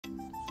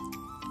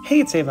Hey,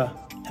 it's Ava,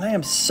 and I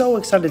am so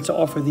excited to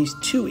offer these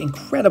two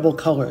incredible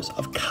colors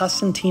of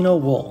Casentino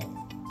wool.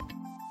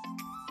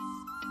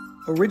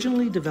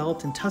 Originally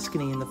developed in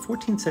Tuscany in the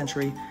 14th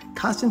century,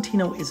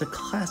 Casentino is a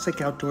classic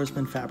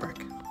outdoorsman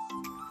fabric.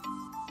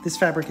 This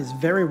fabric is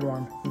very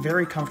warm,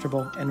 very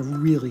comfortable,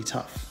 and really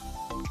tough.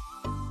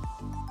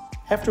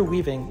 After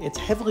weaving, it's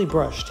heavily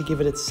brushed to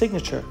give it its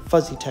signature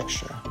fuzzy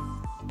texture.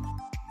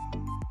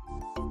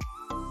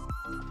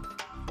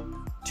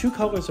 Two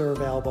colors are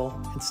available,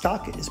 and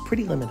stock is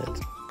pretty limited.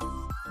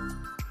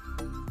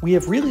 We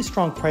have really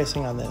strong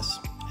pricing on this,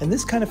 and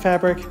this kind of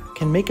fabric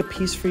can make a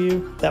piece for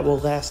you that will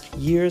last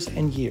years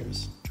and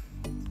years.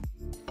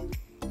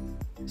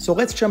 So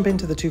let's jump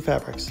into the two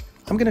fabrics.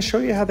 I'm going to show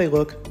you how they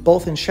look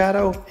both in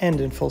shadow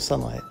and in full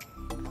sunlight.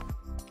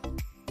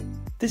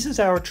 This is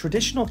our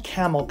traditional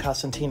camel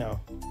Casentino.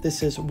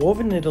 This is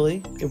woven in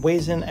Italy, it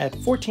weighs in at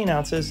 14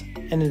 ounces,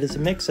 and it is a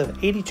mix of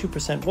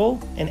 82%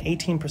 wool and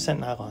 18%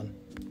 nylon.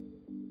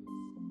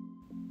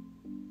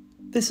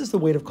 This is the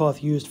weight of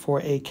cloth used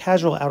for a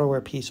casual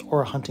outerwear piece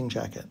or a hunting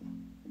jacket.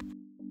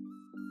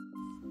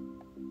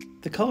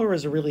 The color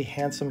is a really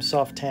handsome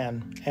soft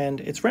tan, and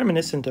it's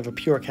reminiscent of a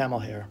pure camel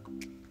hair.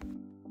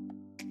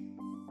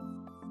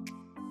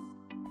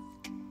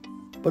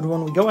 But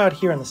when we go out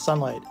here in the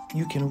sunlight,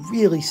 you can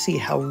really see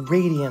how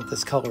radiant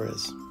this color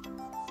is.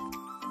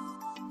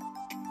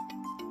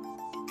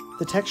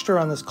 The texture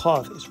on this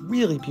cloth is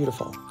really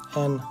beautiful,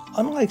 and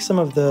unlike some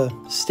of the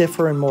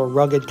stiffer and more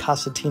rugged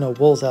Casentino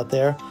wools out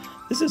there,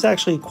 this is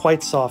actually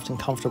quite soft and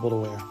comfortable to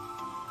wear.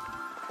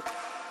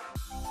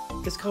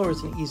 This color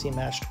is an easy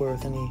match to wear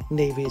with any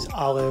navies,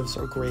 olives,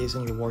 or grays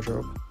in your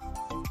wardrobe.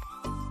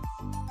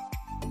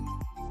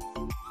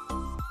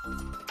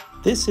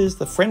 This is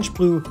the French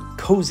blue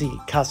Cozy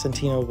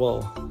Casentino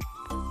wool.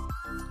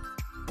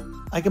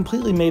 I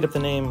completely made up the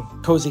name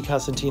Cozy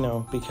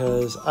Casentino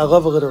because I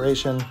love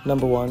alliteration,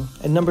 number one,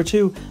 and number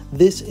two,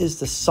 this is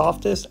the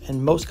softest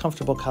and most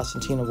comfortable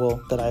Casentino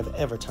wool that I've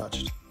ever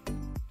touched.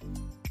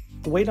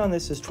 The weight on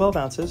this is 12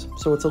 ounces,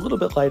 so it's a little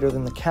bit lighter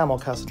than the camel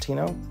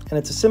Casentino, and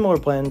it's a similar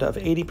blend of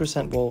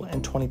 80% wool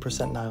and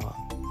 20% nylon.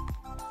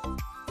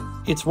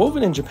 It's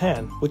woven in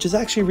Japan, which is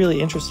actually really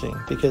interesting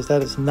because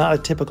that is not a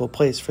typical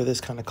place for this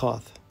kind of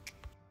cloth.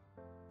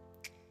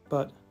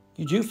 But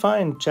you do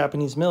find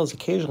Japanese mills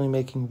occasionally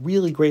making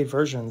really great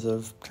versions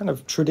of kind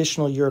of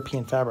traditional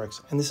European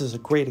fabrics, and this is a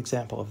great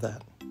example of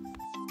that.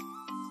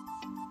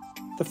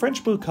 The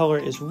French blue color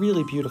is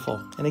really beautiful,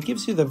 and it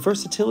gives you the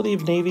versatility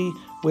of navy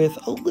with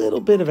a little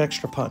bit of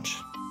extra punch.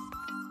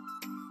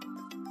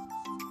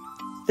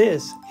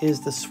 This is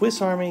the Swiss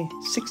Army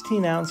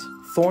 16-ounce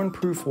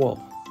Thornproof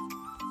wool.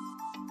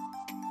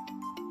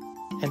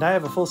 And I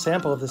have a full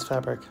sample of this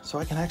fabric, so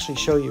I can actually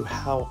show you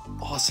how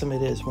awesome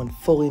it is when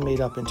fully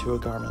made up into a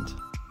garment.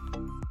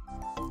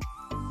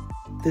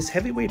 This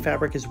heavyweight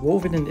fabric is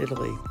woven in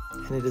Italy,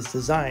 and it is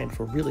designed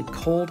for really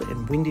cold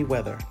and windy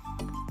weather.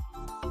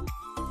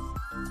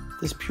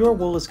 This pure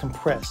wool is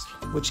compressed,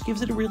 which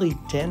gives it a really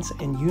dense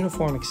and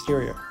uniform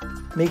exterior,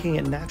 making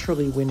it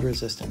naturally wind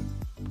resistant.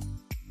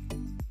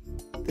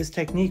 This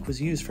technique was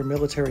used for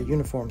military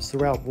uniforms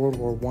throughout World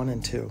War I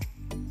and II.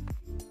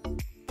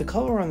 The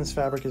color on this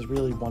fabric is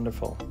really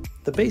wonderful.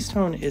 The base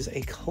tone is a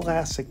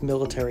classic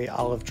military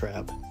olive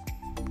drab.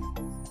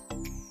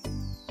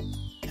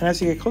 And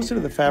as you get closer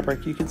to the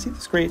fabric, you can see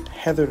this great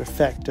heathered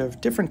effect of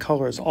different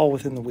colors all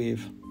within the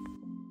weave.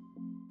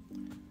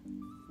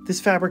 This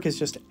fabric is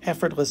just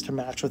effortless to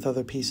match with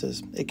other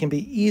pieces. It can be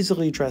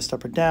easily dressed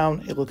up or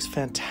down, it looks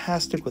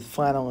fantastic with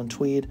flannel and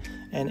tweed,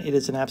 and it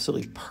is an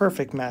absolutely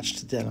perfect match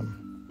to denim.